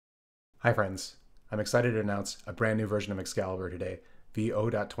Hi friends, I'm excited to announce a brand new version of Excalibur today,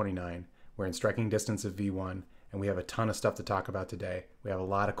 v0.29. We're in striking distance of v1, and we have a ton of stuff to talk about today. We have a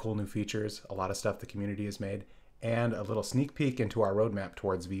lot of cool new features, a lot of stuff the community has made, and a little sneak peek into our roadmap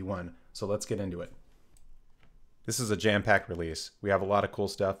towards v1, so let's get into it. This is a jam-packed release. We have a lot of cool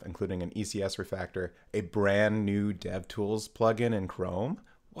stuff, including an ECS Refactor, a brand new DevTools plugin in Chrome.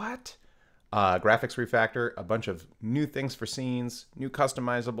 What? Graphics refactor, a bunch of new things for scenes, new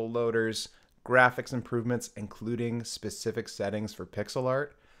customizable loaders, graphics improvements, including specific settings for pixel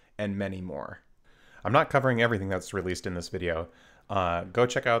art, and many more. I'm not covering everything that's released in this video. Go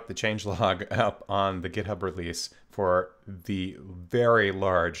check out the changelog up on the GitHub release for the very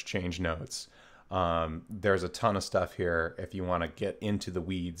large change notes. There's a ton of stuff here if you want to get into the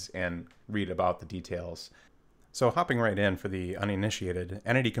weeds and read about the details. So hopping right in for the uninitiated,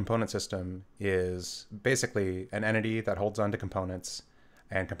 entity component system is basically an entity that holds onto components,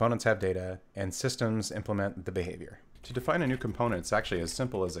 and components have data, and systems implement the behavior. To define a new component, it's actually as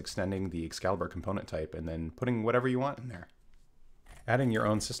simple as extending the Excalibur component type and then putting whatever you want in there. Adding your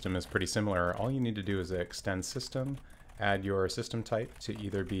own system is pretty similar. All you need to do is extend system, add your system type to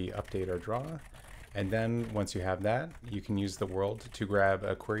either be update or draw, and then once you have that, you can use the world to grab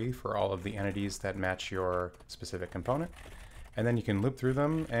a query for all of the entities that match your specific component. And then you can loop through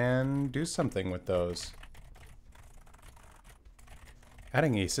them and do something with those.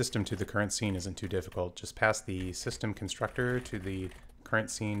 Adding a system to the current scene isn't too difficult. Just pass the system constructor to the current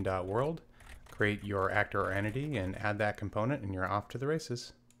scene.world, create your actor or entity, and add that component, and you're off to the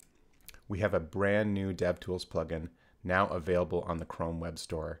races. We have a brand new DevTools plugin now available on the Chrome Web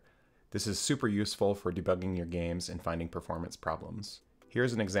Store. This is super useful for debugging your games and finding performance problems.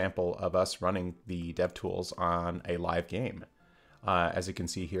 Here's an example of us running the DevTools on a live game. As you can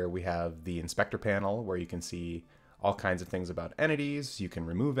see here, we have the inspector panel where you can see all kinds of things about entities. You can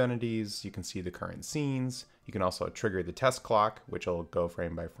remove entities. You can see the current scenes. You can also trigger the test clock, which will go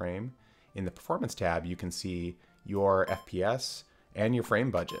frame by frame. In the performance tab, you can see your FPS and your frame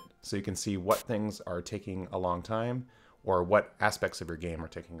budget. So you can see what things are taking a long time, or what aspects of your game are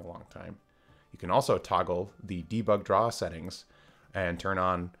taking a long time. You can also toggle the debug draw settings and turn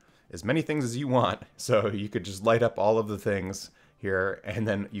on as many things as you want. So you could just light up all of the things here, and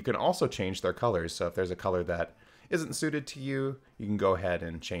then you can also change their colors. So if there's a color that isn't suited to you, you can go ahead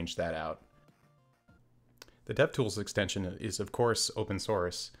and change that out. The DevTools extension is of course open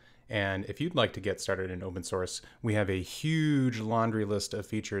source. And if you'd like to get started in open source, we have a huge laundry list of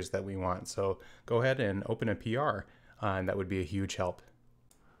features that we want. So go ahead and open a PR. And that would be a huge help.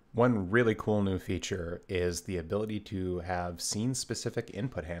 One really cool new feature is the ability to have scene-specific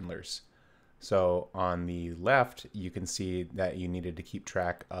input handlers. So on the left, you can see that you needed to keep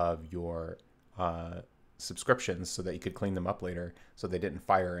track of your subscriptions so that you could clean them up later so they didn't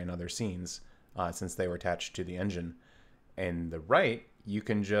fire in other scenes since they were attached to the engine. And the right, you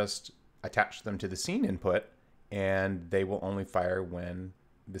can just attach them to the scene input and they will only fire when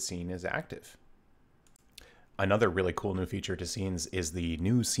the scene is active. Another really cool new feature to scenes is the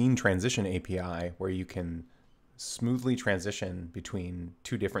new scene transition API, where you can smoothly transition between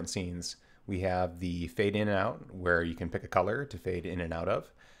two different scenes. We have the fade in and out, where you can pick a color to fade in and out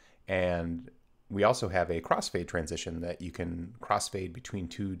of. And we also have a crossfade transition that you can crossfade between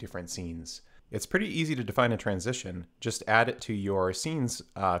two different scenes. It's pretty easy to define a transition. Just add it to your scenes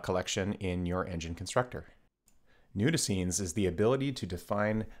collection in your engine constructor. New to scenes is the ability to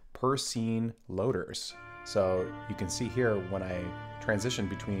define per scene loaders. So you can see here when I transition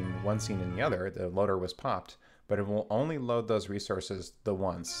between one scene and the other, the loader was popped, but it will only load those resources the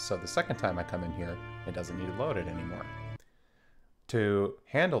once. So the second time I come in here, it doesn't need to load it anymore. To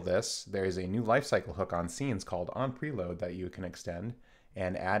handle this, there's a new lifecycle hook on scenes called onPreload that you can extend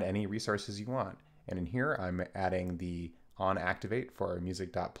and add any resources you want. And in here, I'm adding the onActivate for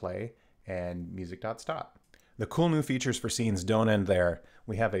music.play and music.stop. The cool new features for scenes don't end there.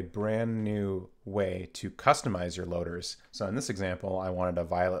 We have a brand new way to customize your loaders. So in this example, I wanted a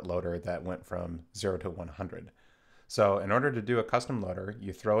violet loader that went from 0 to 100. So in order to do a custom loader,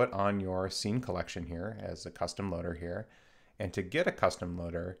 you throw it on your scene collection here as a custom loader here. And to get a custom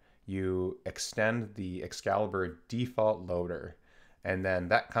loader, you extend the Excalibur default loader. And then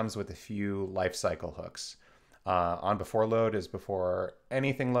that comes with a few lifecycle hooks. On before load is before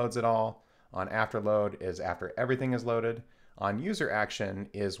anything loads at all. On after load is after everything is loaded. On user action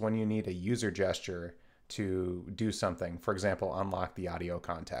is when you need a user gesture to do something. For example, unlock the audio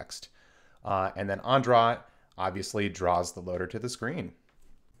context. And then on draw obviously draws the loader to the screen.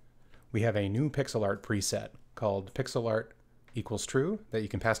 We have a new pixel art preset called pixel art equals true that you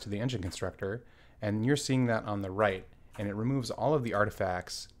can pass to the engine constructor. And you're seeing that on the right. and it removes all of the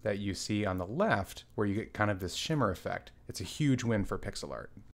artifacts that you see on the left where you get kind of this shimmer effect. It's a huge win for pixel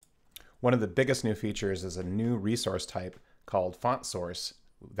art. One of the biggest new features is a new resource type called FontSource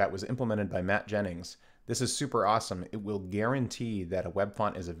that was implemented by Jennings. This is super awesome. It will guarantee that a web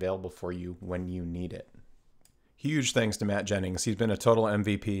font is available for you when you need it. Huge thanks to Jennings. He's been a total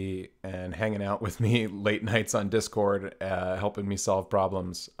MVP and hanging out with me late nights on Discord, helping me solve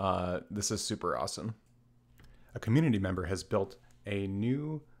problems. This is super awesome. A community member has built a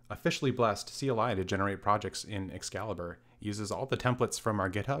new officially blessed CLI to generate projects in Excalibur. It uses all the templates from our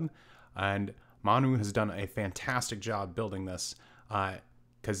GitHub, and Manu has done a fantastic job building this,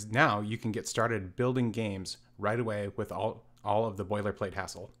 because now you can get started building games right away with all of the boilerplate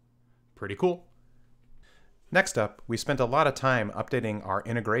hassle. Pretty cool. Next up, we spent a lot of time updating our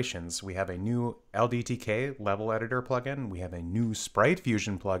integrations. We have a new LDtk level editor plugin, we have a new Sprite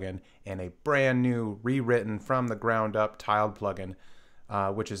Fusion plugin, and a brand new rewritten from the ground up tiled plugin,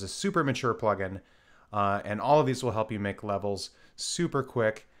 which is a super mature plugin. And all of these will help you make levels super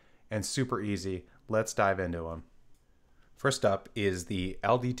quick and super easy. Let's dive into them. First up is the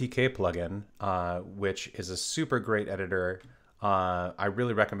LDtk plugin, which is a super great editor. I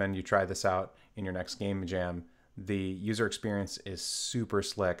really recommend you try this out in your next game jam. The user experience is super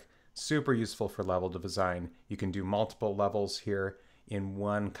slick, super useful for level design. You can do multiple levels here in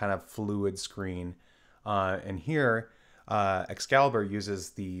one kind of fluid screen. And here, Excalibur uses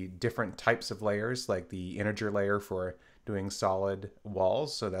the different types of layers, like the integer layer for doing solid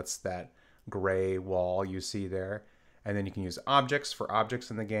walls. So that's that gray wall you see there. And then you can use objects for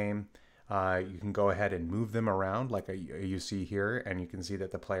objects in the game. You can go ahead and move them around like you see here, and you can see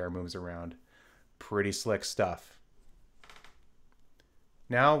that the player moves around. Pretty slick stuff.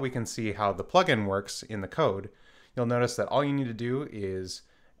 Now we can see how the plugin works in the code. You'll notice that all you need to do is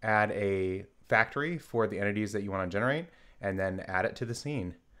add a factory for the entities that you want to generate, and then add it to the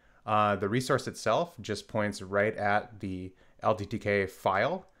scene. The resource itself just points right at the LDtk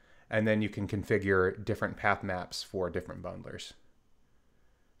file, and then you can configure different path maps for different bundlers.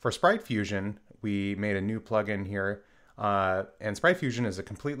 For Sprite Fusion, we made a new plugin here, and Sprite Fusion is a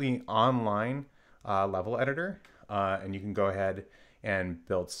completely online level editor, and you can go ahead and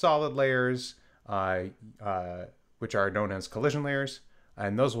build solid layers, which are known as collision layers,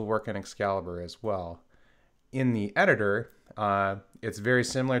 and those will work in Excalibur as well. In the editor, it's very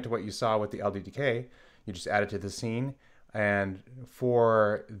similar to what you saw with the LDtk. You just add it to the scene, and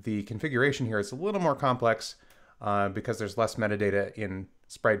for the configuration here, it's a little more complex because there's less metadata in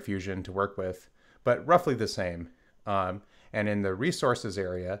Sprite Fusion to work with, but roughly the same. And in the resources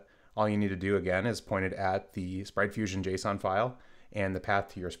area, all you need to do again is point it at the Sprite Fusion JSON file and the path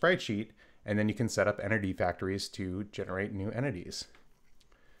to your sprite sheet, and then you can set up entity factories to generate new entities.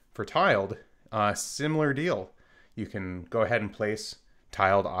 For tiled, similar deal. You can go ahead and place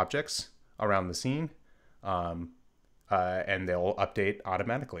tiled objects around the scene, and they'll update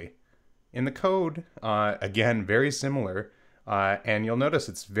automatically. In the code, again, very similar, and you'll notice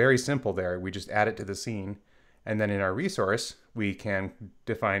it's very simple there. We just add it to the scene, and then in our resource, we can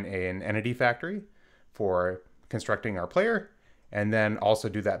define an entity factory for constructing our player, and then also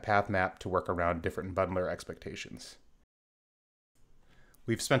do that path map to work around different bundler expectations.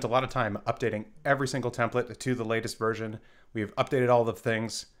 We've spent a lot of time updating every single template to the latest version. We've updated all the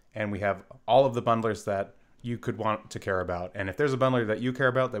things, and we have all of the bundlers that you could want to care about. And if there's a bundler that you care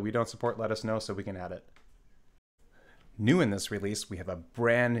about that we don't support, let us know so we can add it. New in this release, we have a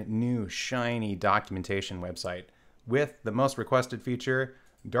brand new shiny documentation website with the most requested feature,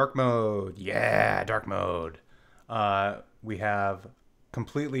 dark mode. Yeah, dark mode. We have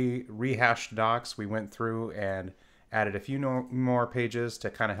completely rehashed docs. We went through and added a few more pages to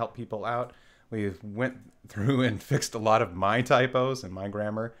kind of help people out. We went through and fixed a lot of my typos and my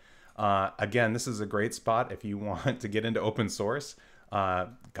grammar. Again, this is a great spot if you want to get into open source.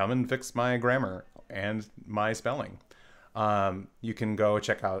 Come and fix my grammar and my spelling. You can go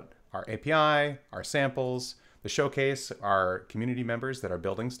check out our API, our samples, the showcase, our community members that are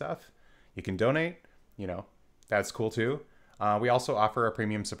building stuff. You can donate, that's cool too. We also offer a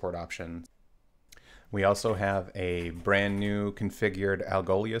premium support option. We also have a brand new configured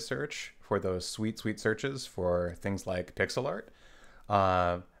Algolia search for those sweet searches for things like pixel art.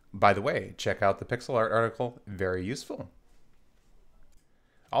 By the way, check out the pixel art article, very useful.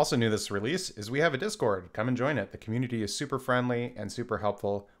 Also new this release is we have a Discord. Come and join it. The community is super friendly and super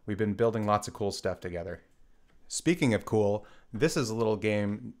helpful. We've been building lots of cool stuff together. Speaking of cool, this is a little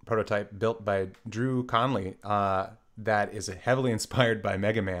game prototype built by Drewp Conley that is heavily inspired by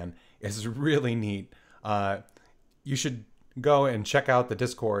Mega Man. It's really neat. You should go and check out the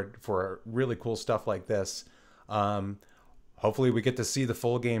Discord for really cool stuff like this. Hopefully we get to see the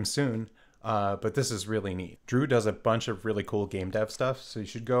full game soon, but this is really neat. Drew does a bunch of really cool game dev stuff, so you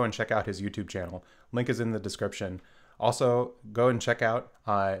should go and check out his YouTube channel. Link is in the description. Also, go and check out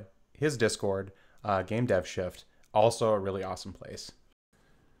his Discord, Game Dev Shift, also a really awesome place.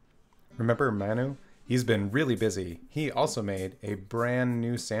 Remember Manu? He's been really busy. He also made a brand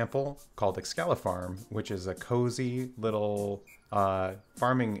new sample called Excalibur, which is a cozy little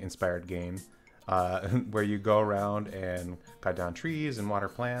farming-inspired game where you go around and cut down trees and water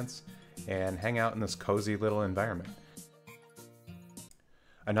plants and hang out in this cozy little environment.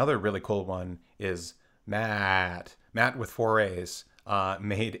 Another really cool one is Maaaat. Maaaat with 4 A's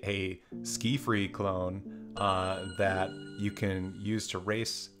made a ski-free clone that you can use to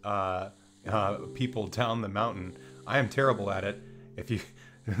race people down the mountain. I am terrible at it. If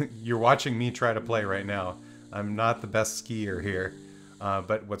you're watching me try to play right now, I'm not the best skier here.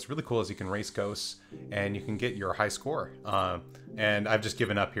 But what's really cool is you can race ghosts and you can get your high score. And I've just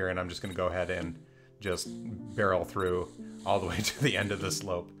given up here and I'm just going to go ahead and just barrel through all the way to the end of the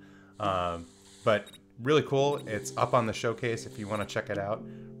slope. But really cool. It's up on the showcase if you want to check it out.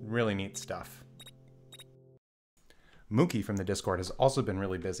 Really neat stuff. Mookie from the Discord has also been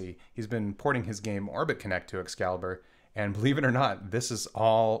really busy. He's been porting his game Orbit Connect to Excalibur. And believe it or not, this is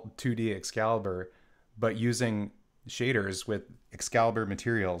all 2D Excalibur, but using shaders with Excalibur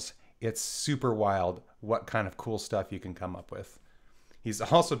materials. It's super wild what kind of cool stuff you can come up with. He's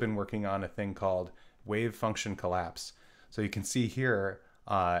also been working on a thing called wave function collapse. So you can see here,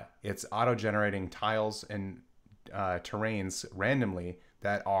 it's auto-generating tiles and terrains randomly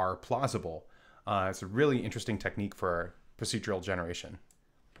that are plausible. It's a really interesting technique for procedural generation.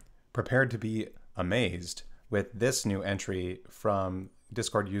 Prepared to be amazed with this new entry from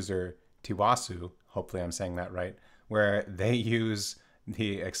Discord user Twasu, hopefully I'm saying that right, where they use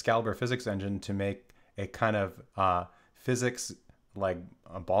the Excalibur physics engine to make a kind of physics like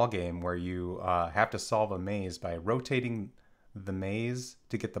a ball game where you have to solve a maze by rotating the maze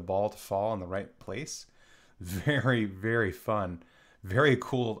to get the ball to fall in the right place. Very, very fun. Very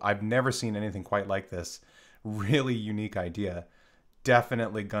cool. I've never seen anything quite like this. Really unique idea.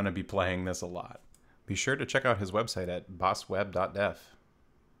 Definitely gonna be playing this a lot. Be sure to check out his website at bossweb.dev.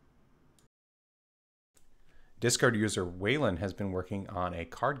 Discord user Weylon has been working on a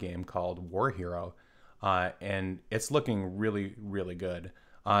card game called War Hero, and it's looking really, really good.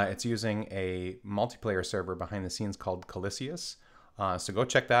 It's using a multiplayer server behind the scenes called Calisius, so go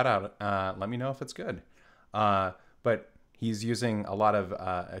check that out. Let me know if it's good. But he's using a lot of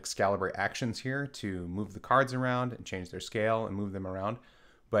Excalibur actions here to move the cards around and change their scale and move them around.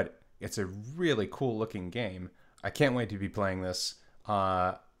 But it's a really cool looking game. I can't wait to be playing this.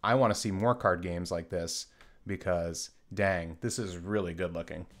 I want to see more card games like this because, dang, this is really good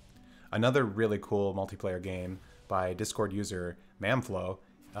looking. Another really cool multiplayer game by Discord user Mamflo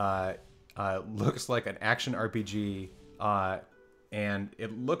looks like an action RPG, and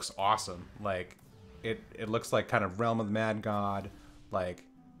it looks awesome. Like, it looks like kind of Realm of the Mad God. Like,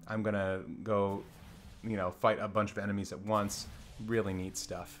 I'm gonna go, fight a bunch of enemies at once. Really neat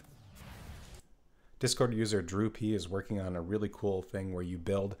stuff. Discord user Drewp is working on a really cool thing where you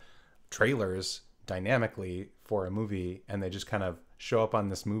build trailers dynamically for a movie and they just kind of show up on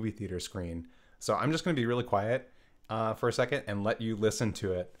this movie theater screen. So I'm just going to be really quiet for a second and let you listen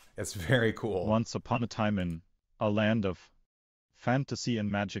to it. It's very cool. Once upon a time in a land of fantasy and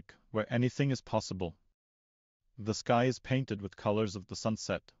magic where anything is possible. The sky is painted with colors of the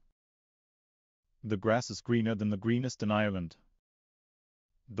sunset. The grass is greener than the greenest in Ireland.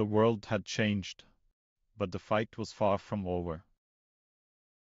 The world had changed, but the fight was far from over.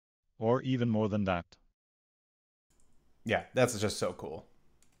 Or even more than that. Yeah, that's just so cool.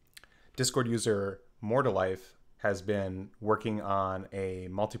 Discord user Mortalife has been working on a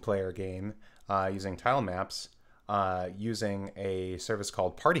multiplayer game using tile maps, using a service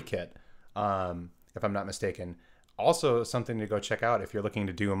called PartyKit, if I'm not mistaken. Also something to go check out if you're looking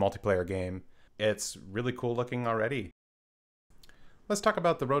to do a multiplayer game. It's really cool looking already. Let's talk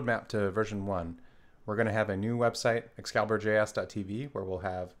about the roadmap to version 1. We're going to have a new website, Excalibur.js.tv, where we'll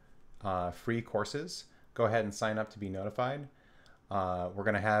have free courses. Go ahead and sign up to be notified. We're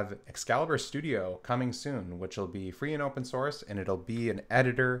going to have Excalibur Studio coming soon, which will be free and open source, and it'll be an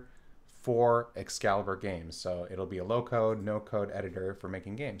editor for Excalibur games. So it'll be a low-code, no-code editor for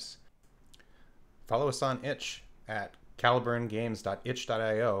making games. Follow us on itch at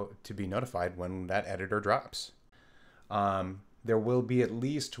caliburngames.itch.io to be notified when that editor drops. There will be at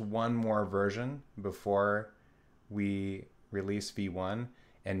least one more version before we release v1,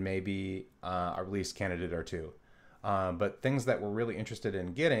 and maybe a release candidate or two. But things that we're really interested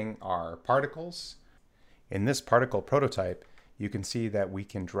in getting are particles. In this particle prototype, you can see that we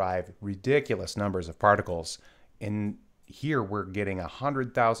can drive ridiculous numbers of particles. In here, we're getting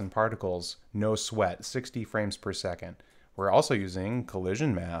 100,000 particles, no sweat, 60 frames per second. We're also using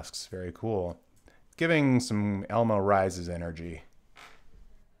collision masks, very cool, giving some Elmo Rises energy.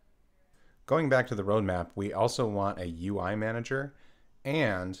 Going back to the roadmap, we also want a UI manager,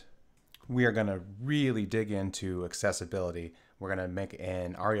 and we are going to really dig into accessibility. We're going to make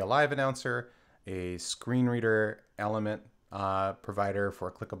an ARIA Live announcer, a screen reader element provider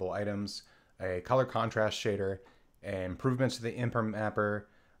for clickable items, a color contrast shader, improvements to the imp mapper,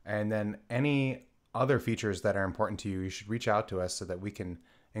 and then any other features that are important to you, you should reach out to us so that we can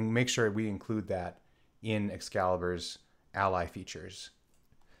make sure we include that in Excalibur's ally features.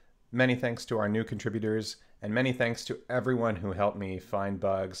 Many thanks to our new contributors, and many thanks to everyone who helped me find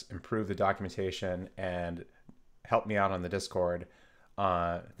bugs, improve the documentation, and help me out on the Discord.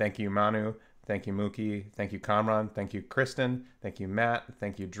 Thank you, Manu. Thank you, Mookie. Thank you, Kamran. Thank you, Kristen. Thank you, Matt.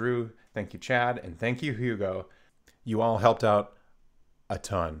 Thank you, Drew. Thank you, Chad. And thank you, Hugo. You all helped out a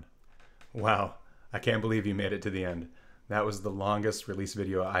ton. Wow, I can't believe you made it to the end. That was the longest release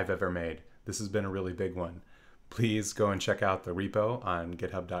video I've ever made. This has been a really big one. Please go and check out the repo on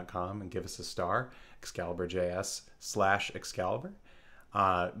github.com and give us a star, Excalibur.js/Excalibur.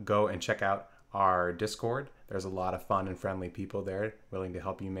 Go and check out our Discord. There's a lot of fun and friendly people there willing to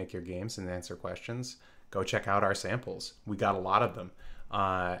help you make your games and answer questions. Go check out our samples. We got a lot of them.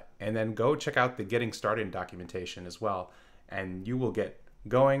 And then go check out the Getting Started documentation as well. And you will get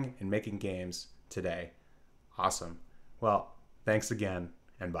going and making games today. Awesome. Well, thanks again,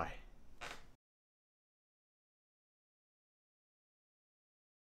 and bye.